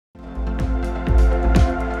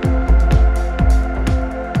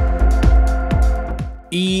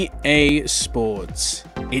EA Sports.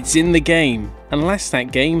 It's in the game, unless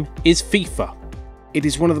that game is FIFA. It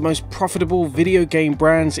is one of the most profitable video game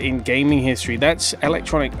brands in gaming history. That's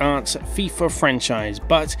Electronic Arts' FIFA franchise,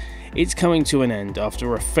 but it's coming to an end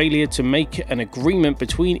after a failure to make an agreement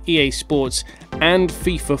between EA Sports and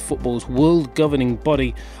FIFA Football's world governing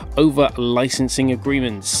body over licensing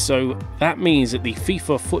agreements. So that means that the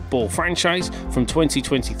FIFA Football franchise from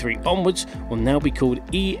 2023 onwards will now be called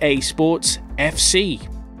EA Sports FC.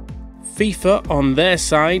 FIFA, on their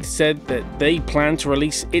side, said that they plan to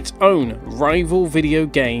release its own rival video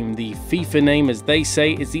game. The FIFA name, as they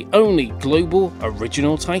say, is the only global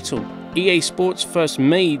original title. EA Sports first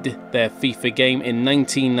made their FIFA game in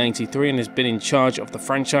 1993 and has been in charge of the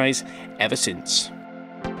franchise ever since.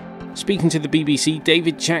 Speaking to the BBC,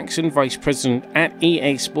 David Jackson, Vice President at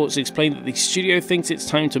EA Sports, explained that the studio thinks it's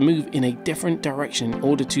time to move in a different direction in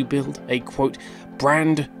order to build a, quote,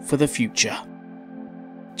 brand for the future.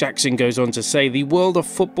 Jackson goes on to say, the world of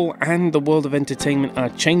football and the world of entertainment are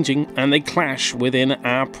changing and they clash within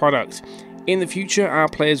our product. In the future, our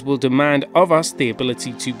players will demand of us the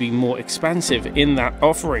ability to be more expansive in that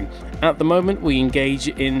offering. At the moment, we engage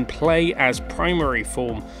in play as primary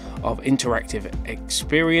form of interactive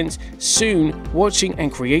experience. Soon, watching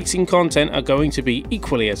and creating content are going to be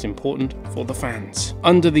equally as important for the fans.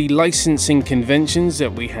 Under the licensing conventions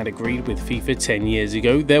that we had agreed with FIFA 10 years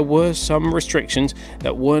ago, there were some restrictions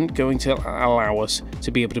that weren't going to allow us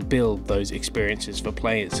to be able to build those experiences for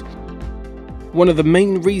players. One of the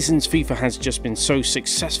main reasons FIFA has just been so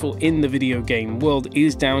successful in the video game world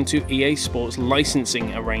is down to EA Sports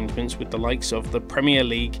licensing arrangements with the likes of the Premier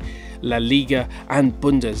League, La Liga and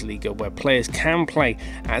Bundesliga, where players can play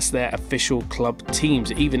as their official club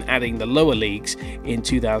teams, even adding the lower leagues in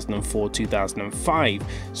 2004-2005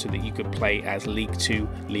 so that you could play as League 2,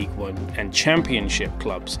 League 1 and Championship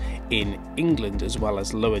clubs in England, as well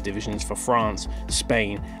as lower divisions for France,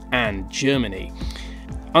 Spain and Germany.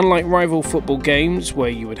 Unlike rival football games where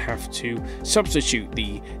you would have to substitute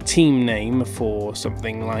the team name for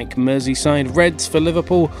something like Merseyside Reds for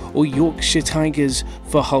Liverpool or Yorkshire Tigers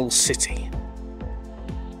for Hull City.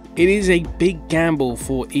 It is a big gamble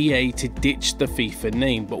for EA to ditch the FIFA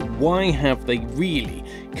name, but why have they really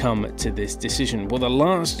come to this decision? Well, the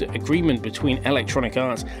last agreement between Electronic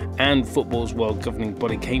Arts and Football's world governing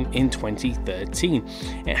body came in 2013.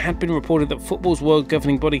 It had been reported that Football's world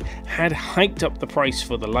governing body had hiked up the price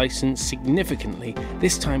for the license significantly,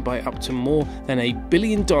 this time by up to more than $1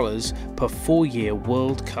 billion per 4-year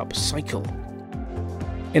World Cup cycle.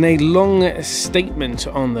 In a long statement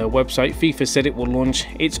on their website, FIFA said it will launch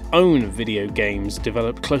its own video games,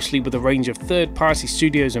 developed closely with a range of third-party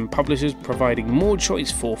studios and publishers, providing more choice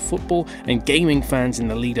for football and gaming fans in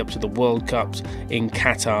the lead up to the World Cups in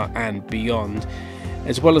Qatar and beyond.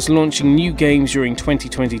 As well as launching new games during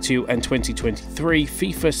 2022 and 2023,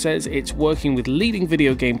 FIFA says it's working with leading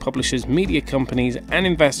video game publishers, media companies and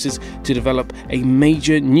investors to develop a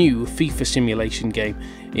major new FIFA simulation game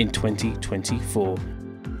in 2024.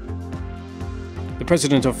 The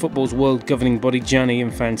president of football's world governing body, Gianni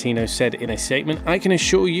Infantino, said in a statement, "I can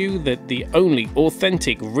assure you that the only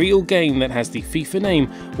authentic, real game that has the FIFA name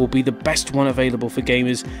will be the best one available for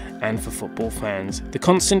gamers and for football fans. The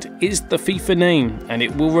constant is the FIFA name, and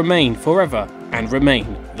it will remain forever and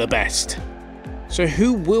remain the best." So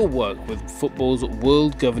who will work with football's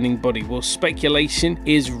world governing body? Well, speculation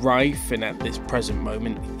is rife, and at this present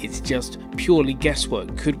moment it's just purely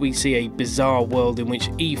guesswork. Could we see a bizarre world in which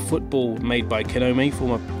eFootball, made by Konami,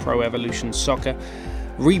 former Pro Evolution Soccer,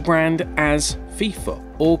 rebrand as FIFA?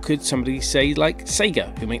 Or could somebody, say like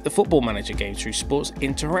Sega, who make the Football Manager games through Sports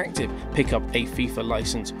Interactive, pick up a FIFA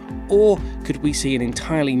license? Or could we see an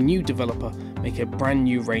entirely new developer make a brand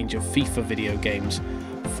new range of FIFA video games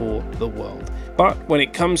for the world? But when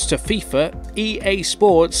it comes to FIFA, EA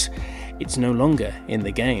Sports, it's no longer in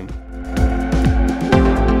the game.